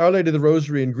 And so at Our Lady of the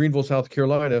Rosary in Greenville, South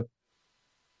Carolina,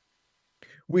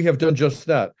 we have done just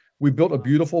that. We built a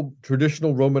beautiful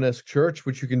traditional Romanesque church,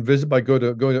 which you can visit by going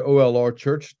to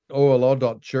olr.church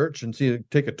and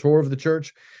take a tour of the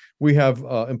church. We have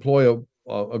employ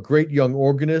a great young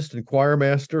organist and choir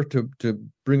master to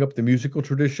bring up the musical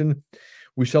tradition.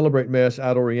 We celebrate Mass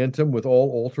ad orientem with all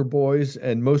altar boys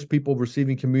and most people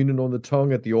receiving communion on the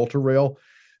tongue at the altar rail.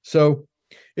 So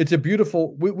it's a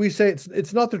beautiful, we say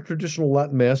it's not the traditional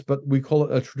Latin Mass, but we call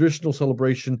it a traditional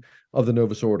celebration of the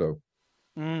Novus Ordo.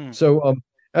 So,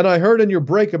 and I heard in your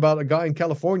break about a guy in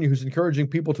California who's encouraging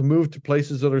people to move to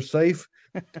places that are safe.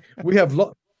 We have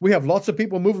lots of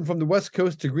people moving from the West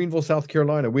Coast to Greenville, South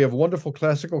Carolina. We have a wonderful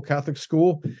classical Catholic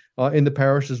school in the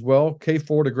parish as well,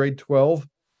 K4 to grade 12,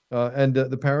 and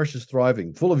the parish is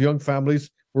thriving, full of young families.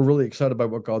 We're really excited by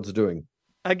what God's doing.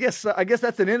 I guess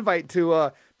that's an invite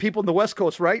to people in the West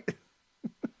Coast, right?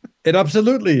 It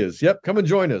absolutely is. Yep, come and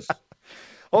join us.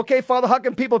 Okay, Father, how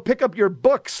can people pick up your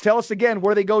books? Tell us again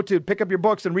where they go to pick up your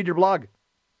books and read your blog.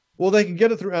 Well, they can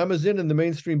get it through Amazon and the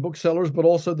mainstream booksellers, but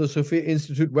also the Sophia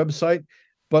Institute website.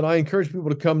 But I encourage people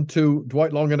to come to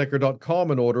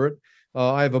dwightlongenecker.com and order it.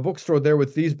 I have a bookstore there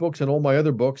with these books and all my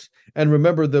other books. And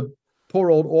remember, the poor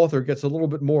old author gets a little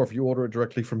bit more if you order it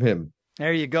directly from him.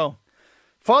 There you go.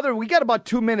 Father, we got about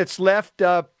 2 minutes left.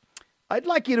 I'd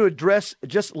like you to address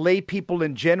just lay people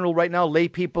in general right now. Lay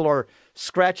people are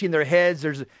scratching their heads.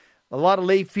 There's a lot of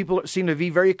lay people seem to be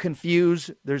very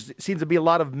confused. There seems to be a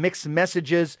lot of mixed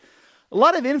messages, a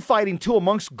lot of infighting too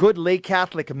amongst good lay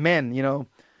Catholic men.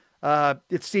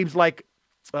 It seems like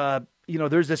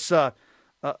there's this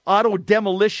auto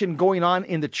demolition going on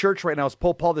in the church right now, as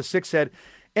Pope Paul VI said.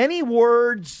 Any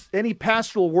words, any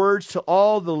pastoral words to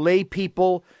all the lay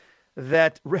people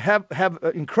that have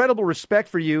incredible respect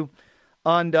for you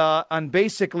on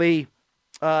basically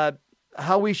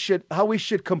how we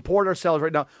should comport ourselves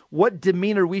right now, what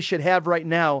demeanor we should have right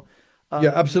now.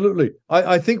 Yeah, absolutely.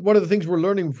 I think one of the things we're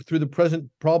learning through the present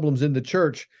problems in the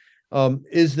church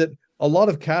is that a lot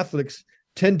of Catholics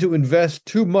tend to invest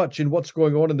too much in what's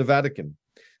going on in the Vatican.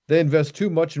 They invest too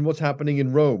much in what's happening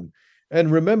in Rome.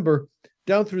 And remember,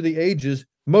 down through the ages,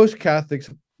 most Catholics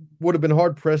would have been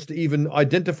hard pressed to even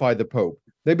identify the Pope.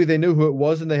 Maybe they knew who it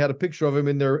was and they had a picture of him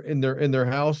in their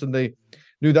house and they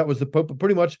knew that was the Pope. But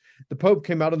pretty much the Pope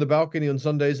came out on the balcony on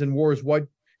Sundays and wore his white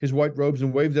robes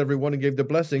and waved at everyone and gave the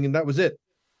blessing, and that was it.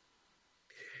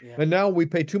 Yeah. And now we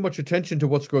pay too much attention to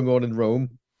what's going on in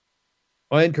Rome.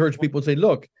 I encourage people to say,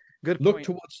 look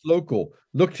to what's local.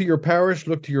 Look to your parish,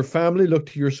 look to your family, look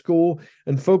to your school,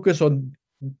 and focus on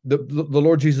the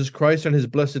Lord Jesus Christ and his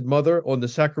Blessed Mother, on the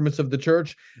sacraments of the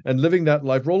church, and living that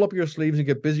life. Roll up your sleeves and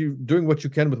get busy doing what you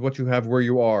can with what you have where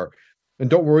you are. And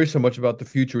don't worry so much about the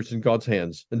future. It's in God's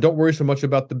hands. And don't worry so much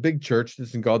about the big church.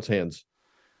 It's in God's hands.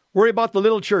 Worry about the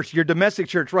little church, your domestic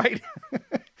church, right?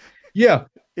 Yeah.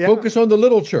 Focus on the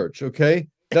little church, okay?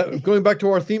 Going back to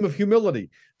our theme of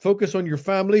humility. Focus on your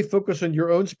family, focus on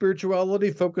your own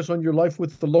spirituality, focus on your life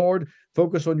with the Lord,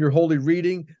 focus on your holy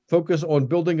reading, focus on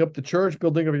building up the church,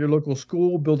 building up your local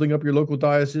school, building up your local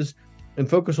diocese, and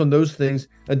focus on those things.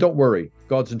 And don't worry,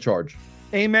 God's in charge.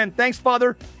 Amen. Thanks,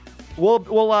 Father.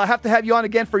 We'll have to have you on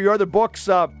again for your other books.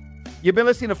 You've been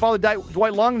listening to Father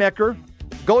Dwight Longenecker.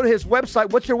 Go to his website.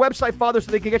 What's your website, Father,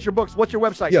 so they can get your books? What's your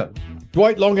website? Yeah,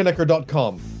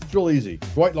 DwightLongenecker.com. It's real easy.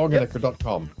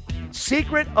 DwightLongenecker.com.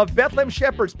 Secret of Bethlehem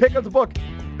Shepherds. Pick up the book.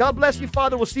 God bless you,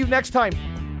 Father. We'll see you next time.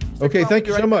 Okay, thank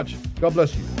you so much. God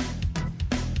bless you.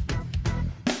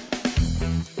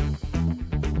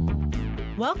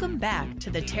 Welcome back to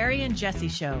the Terry and Jesse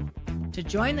Show. To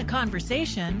join the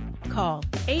conversation, call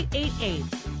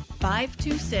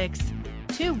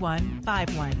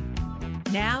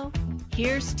 888-526-2151. Now,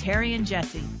 here's Terry and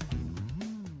Jesse.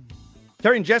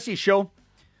 Terry and Jesse Show.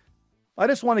 I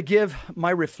just want to give my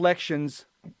reflections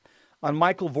on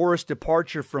Michael Voris'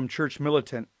 departure from Church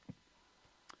Militant.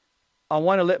 I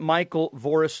want to let Michael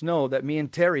Voris know that me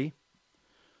and Terry,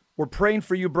 we're praying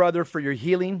for you, brother, for your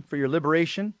healing, for your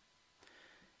liberation.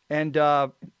 And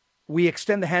we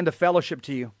extend the hand of fellowship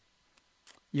to you.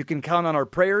 You can count on our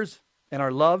prayers and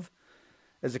our love.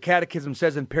 As the Catechism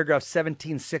says in paragraph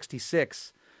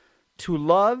 1766, to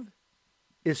love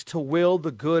is to will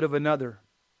the good of another.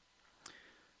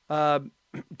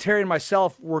 Terry and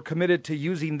myself were committed to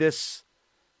using this,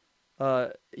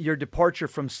 your departure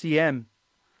from CM,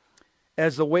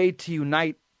 as a way to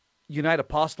unite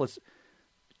apostolates,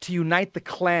 to unite the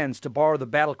clans, to borrow the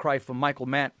battle cry from Michael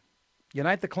Matt.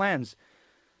 Unite the clans.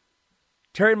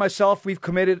 Terry and myself, we've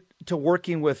committed to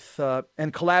working with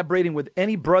and collaborating with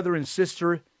any brother and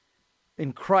sister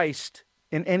in Christ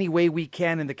in any way we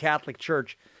can in the Catholic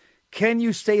Church. Can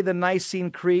you say the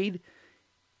Nicene Creed?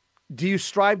 Do you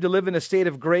strive to live in a state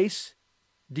of grace?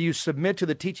 Do you submit to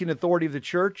the teaching authority of the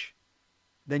church?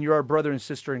 Then you're our brother and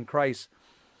sister in Christ.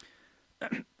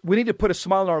 We need to put a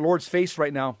smile on our Lord's face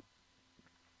right now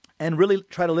and really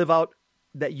try to live out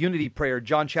that unity prayer,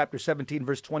 John chapter 17,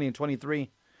 verse 20 and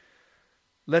 23.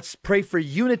 Let's pray for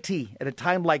unity at a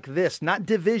time like this, not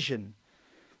division,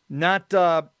 not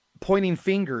pointing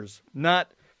fingers,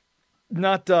 not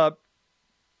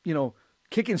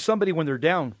kicking somebody when they're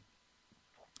down.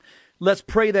 Let's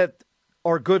pray that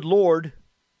our good Lord,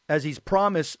 as he's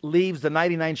promised, leaves the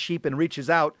 99 sheep and reaches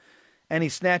out, and he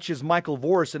snatches Michael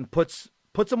Voris and puts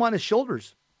him on his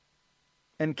shoulders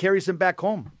and carries him back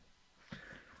home.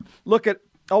 I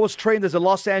was trained as a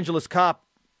Los Angeles cop,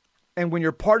 and when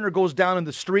your partner goes down in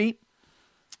the street,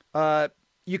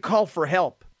 you call for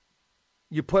help.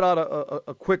 You put out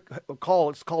a quick call.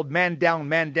 It's called man down,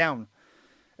 man down.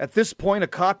 At this point,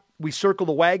 we circle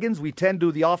the wagons. We tend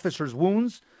to the officer's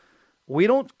wounds. We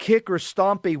don't kick or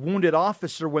stomp a wounded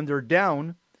officer when they're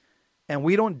down, and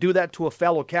we don't do that to a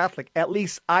fellow Catholic. At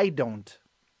least I don't,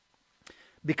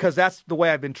 because that's the way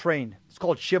I've been trained. It's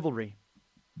called chivalry.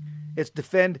 It's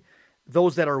defend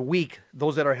those that are weak,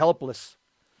 those that are helpless.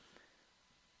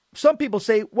 Some people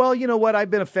say, well, you know what?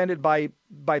 I've been offended by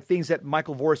things that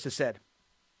Michael Voris has said.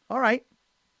 All right.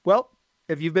 Well,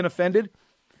 if you've been offended,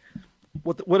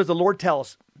 what does the Lord tell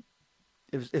us?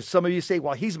 If some of you say,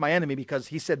 well, he's my enemy because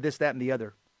he said this, that, and the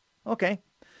other. Okay.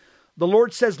 The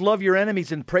Lord says, love your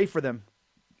enemies and pray for them.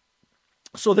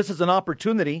 So this is an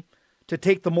opportunity to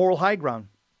take the moral high ground.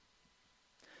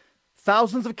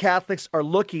 Thousands of Catholics are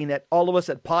looking at all of us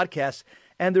at podcasts,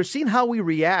 and they're seeing how we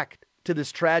react to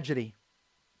this tragedy.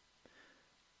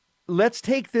 Let's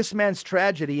take this man's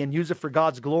tragedy and use it for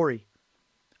God's glory.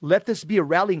 Let this be a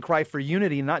rallying cry for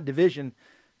unity, not division,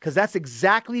 because that's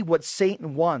exactly what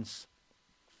Satan wants.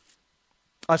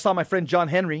 I saw my friend John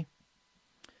Henry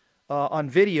on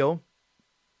video,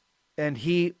 and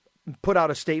he put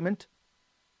out a statement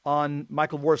on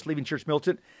Michael Voris leaving Church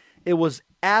Militant. It was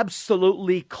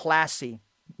absolutely classy.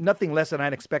 Nothing less than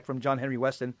I'd expect from John Henry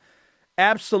Weston.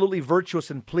 Absolutely virtuous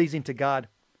and pleasing to God.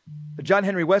 John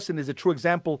Henry Weston is a true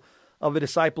example of a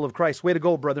disciple of Christ. Way to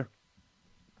go, brother.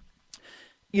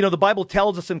 You know, the Bible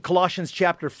tells us in Colossians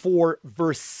chapter 4,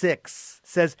 verse 6,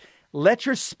 says, let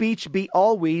your speech be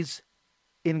always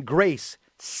in grace,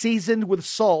 seasoned with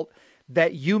salt,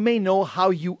 that you may know how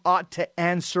you ought to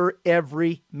answer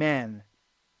every man.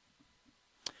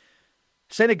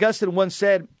 St. Augustine once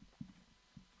said,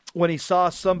 when he saw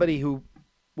somebody who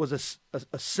was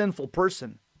a sinful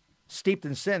person, steeped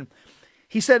in sin,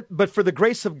 he said, but for the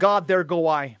grace of God, there go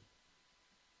I.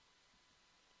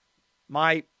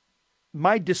 My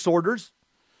disorders,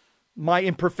 my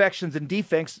imperfections and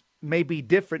defects may be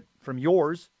different from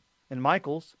yours and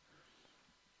Michael's,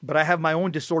 but I have my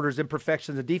own disorders,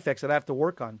 imperfections, and defects that I have to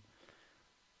work on.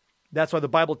 That's why the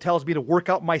Bible tells me to work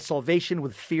out my salvation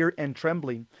with fear and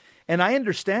trembling. And I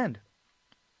understand.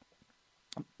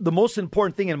 The most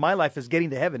important thing in my life is getting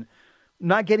to heaven,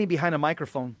 not getting behind a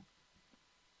microphone.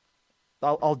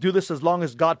 I'll do this as long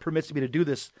as God permits me to do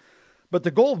this. But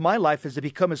the goal of my life is to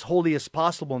become as holy as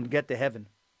possible and get to heaven.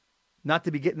 Not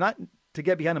to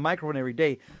get behind a microphone every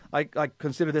day. I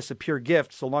consider this a pure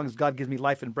gift so long as God gives me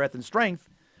life and breath and strength.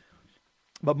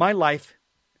 But my life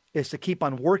is to keep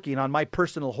on working on my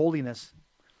personal holiness.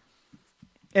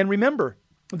 And remember,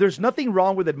 there's nothing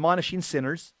wrong with admonishing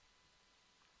sinners.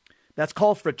 That's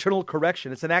called fraternal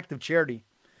correction. It's an act of charity.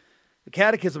 The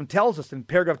Catechism tells us in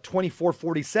paragraph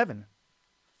 2447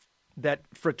 that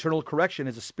fraternal correction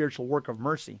is a spiritual work of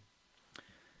mercy.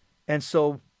 And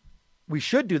so we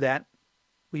should do that.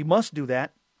 We must do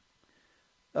that.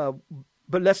 But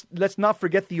let's not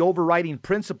forget the overriding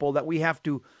principle that we have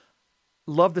to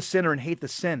love the sinner and hate the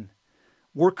sin.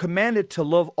 We're commanded to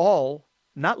love all,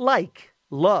 not like,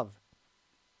 love.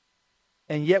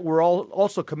 And yet we're all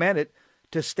also commanded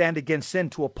to stand against sin,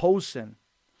 to oppose sin.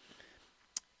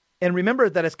 And remember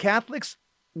that as Catholics,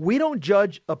 we don't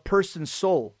judge a person's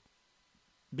soul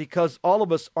because all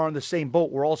of us are in the same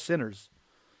boat. We're all sinners.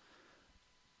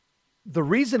 The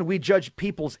reason we judge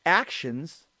people's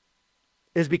actions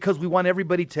is because we want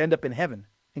everybody to end up in heaven,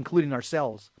 including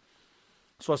ourselves.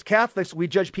 So as Catholics, we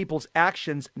judge people's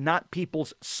actions, not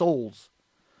people's souls.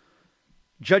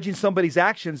 Judging somebody's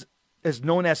actions is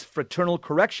known as fraternal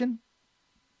correction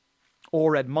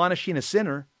or admonishing a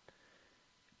sinner,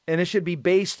 and it should be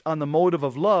based on the motive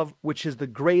of love, which is the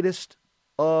greatest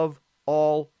of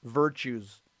all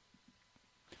virtues.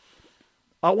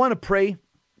 I want to pray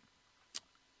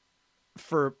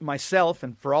for myself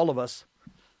and for all of us.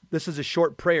 This is a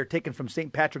short prayer taken from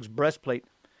St. Patrick's breastplate.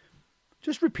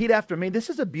 Just repeat after me. This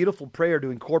is a beautiful prayer to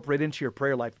incorporate into your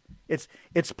prayer life.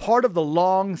 It's part of the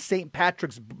long St.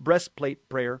 Patrick's breastplate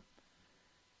prayer,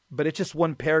 but it's just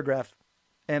one paragraph.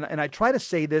 And I try to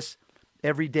say this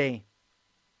every day.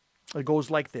 It goes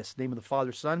like this. In the name of the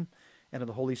Father, Son, and of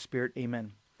the Holy Spirit.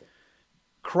 Amen.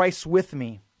 Christ with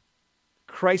me.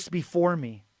 Christ before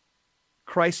me.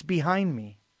 Christ behind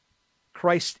me.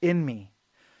 Christ in me.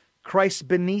 Christ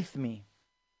beneath me.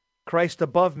 Christ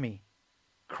above me.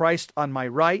 Christ on my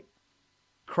right.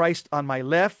 Christ on my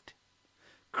left.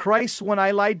 Christ when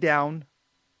I lie down.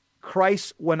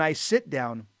 Christ when I sit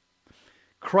down.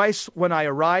 Christ when I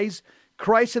arise.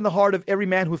 Christ in the heart of every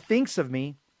man who thinks of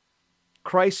me.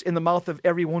 Christ in the mouth of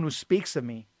everyone who speaks of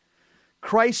me.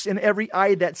 Christ in every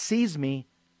eye that sees me.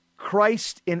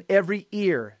 Christ in every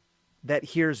ear that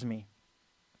hears me.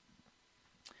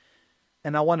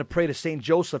 And I want to pray to St.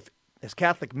 Joseph. As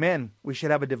Catholic men, we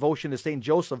should have a devotion to St.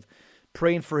 Joseph,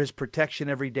 praying for his protection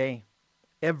every day.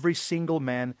 Every single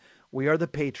man, we are the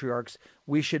patriarchs.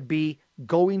 We should be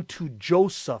going to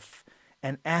Joseph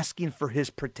and asking for his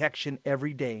protection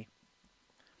every day.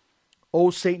 O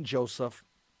St. Joseph,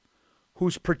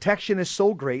 whose protection is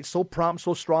so great, so prompt,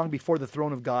 so strong before the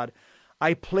throne of God,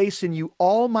 I place in you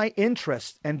all my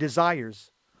interests and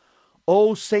desires.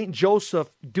 O St.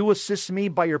 Joseph, do assist me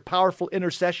by your powerful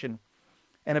intercession.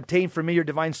 and obtain for me, your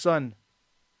divine Son,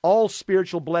 all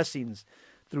spiritual blessings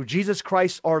through Jesus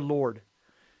Christ our Lord,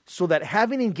 so that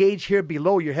having engaged here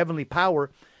below your heavenly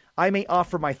power, I may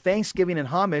offer my thanksgiving and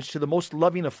homage to the most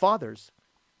loving of fathers.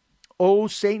 O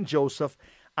Saint Joseph,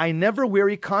 I never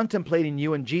weary contemplating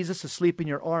you and Jesus asleep in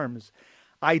your arms.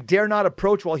 I dare not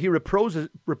approach while he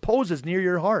reposes near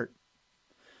your heart.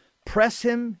 Press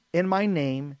him in my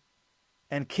name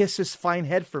and kiss his fine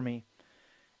head for me,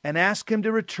 and ask him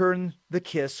to return the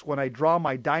kiss when I draw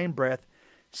my dying breath.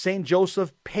 Saint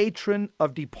Joseph, patron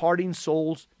of departing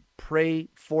souls, pray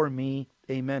for me.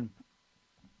 Amen.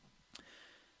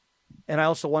 And I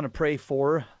also want to pray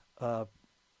for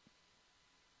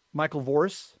Michael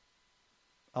Voris.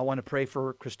 I want to pray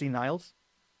for Christine Niles.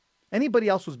 Anybody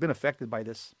else who's been affected by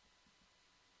this.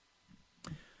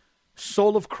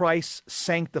 Soul of Christ,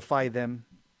 sanctify them.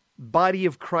 Body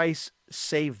of Christ,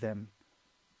 save them.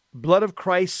 Blood of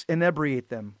Christ, inebriate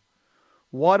them.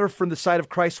 Water from the side of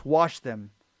Christ, wash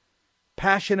them.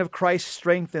 Passion of Christ,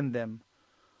 strengthen them.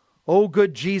 O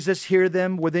good Jesus, hear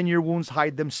them. Within your wounds,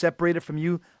 hide them. Separated from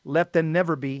you, let them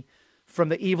never be. From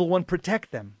the evil one,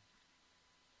 protect them.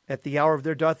 At the hour of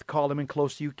their death, call them and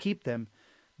close to you. Keep them,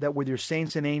 that with your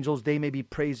saints and angels, they may be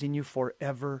praising you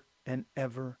forever and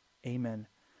ever. Amen.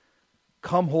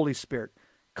 Come, Holy Spirit.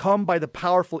 Come by the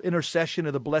powerful intercession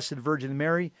of the Blessed Virgin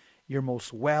Mary, your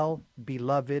most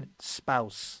well-beloved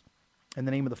spouse. In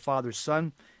the name of the Father,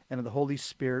 Son, and of the Holy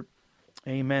Spirit.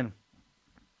 Amen.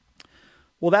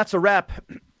 Well, that's a wrap,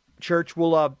 church.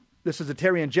 This is the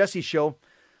Terry and Jesse show.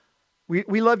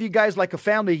 We love you guys like a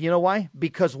family. You know why?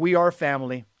 Because we are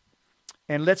family.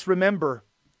 And let's remember,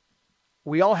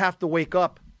 we all have to wake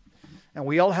up, and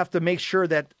we all have to make sure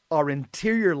that our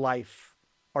interior life,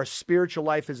 our spiritual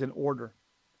life is in order.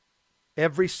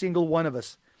 Every single one of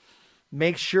us.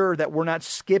 Make sure that we're not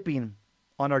skipping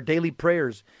on our daily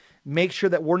prayers. Make sure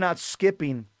that we're not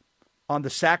skipping on the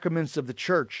sacraments of the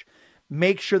church.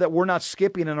 Make sure that we're not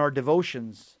skipping in our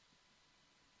devotions.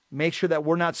 Make sure that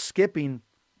we're not skipping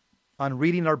on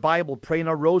reading our Bible, praying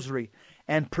our rosary,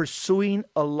 and pursuing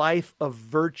a life of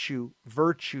virtue,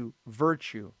 virtue,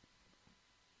 virtue.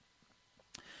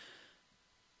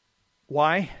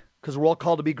 Why? Because we're all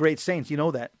called to be great saints. You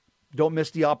know that. Don't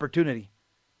miss the opportunity.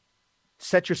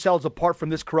 Set yourselves apart from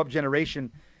this corrupt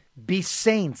generation. Be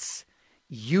saints.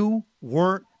 You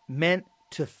weren't meant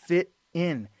to fit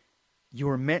in. You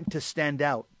were meant to stand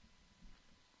out.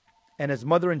 And as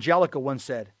Mother Angelica once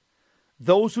said,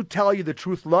 those who tell you the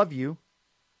truth love you.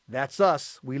 That's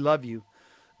us. We love you.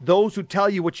 Those who tell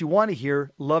you what you want to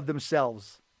hear love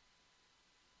themselves.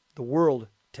 The world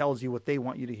tells you what they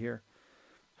want you to hear.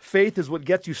 Faith is what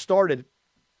gets you started.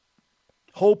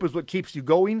 Hope is what keeps you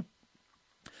going.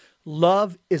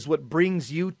 Love is what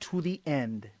brings you to the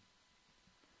end.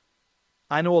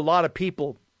 I know a lot of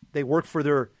people, they work for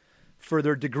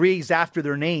their degrees after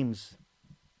their names.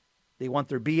 They want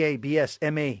their BA, BS,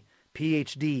 MA,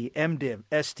 PhD, MDiv,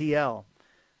 STL.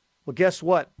 Well, guess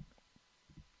what?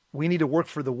 We need to work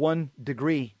for the one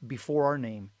degree before our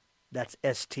name. That's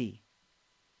ST.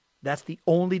 That's the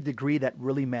only degree that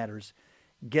really matters.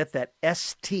 Get that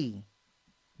ST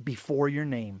before your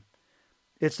name.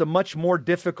 It's a much more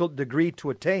difficult degree to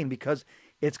attain because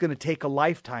it's going to take a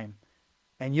lifetime.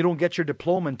 And you don't get your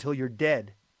diploma until you're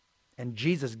dead. And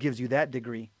Jesus gives you that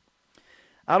degree.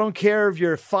 I don't care if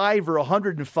you're 5 or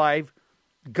 105.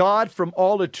 God from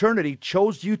all eternity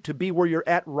chose you to be where you're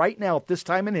at right now at this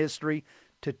time in history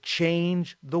to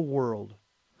change the world.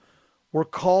 We're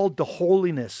called to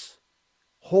holiness.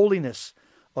 Holiness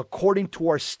according to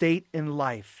our state in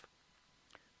life.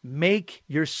 Make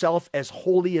yourself as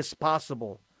holy as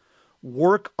possible.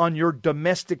 Work on your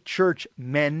domestic church,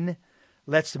 men.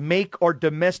 Let's make our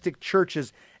domestic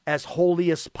churches as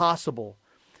holy as possible.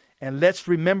 And let's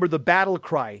remember the battle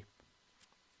cry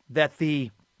that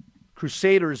the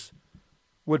Crusaders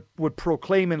would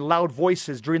proclaim in loud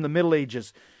voices during the Middle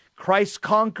Ages. Christ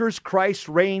conquers, Christ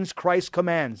reigns, Christ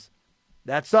commands.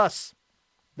 That's us.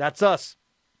 That's us.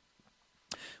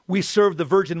 We serve the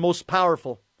Virgin most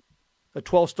powerful, a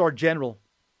 12-star general.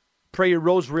 Pray your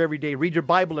rosary every day. Read your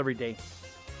Bible every day.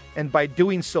 And by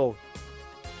doing so,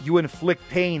 you inflict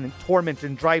pain and torment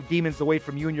and drive demons away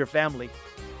from you and your family.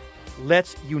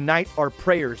 Let's unite our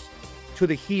prayers to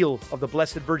the heel of the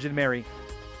Blessed Virgin Mary.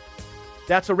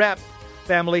 That's a wrap,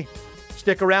 family.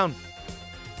 Stick around.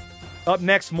 Up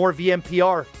next, more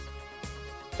VMPR.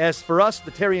 As for us,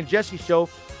 the Terry and Jesse Show,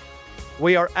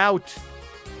 we are out.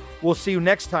 We'll see you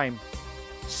next time.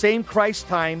 Same Christ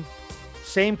time,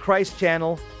 same Christ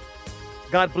channel.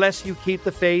 God bless you. Keep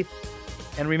the faith.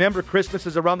 And remember, Christmas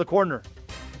is around the corner.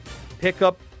 Pick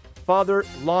up Father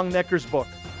Longenecker's book.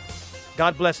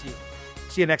 God bless you.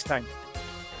 See you next time.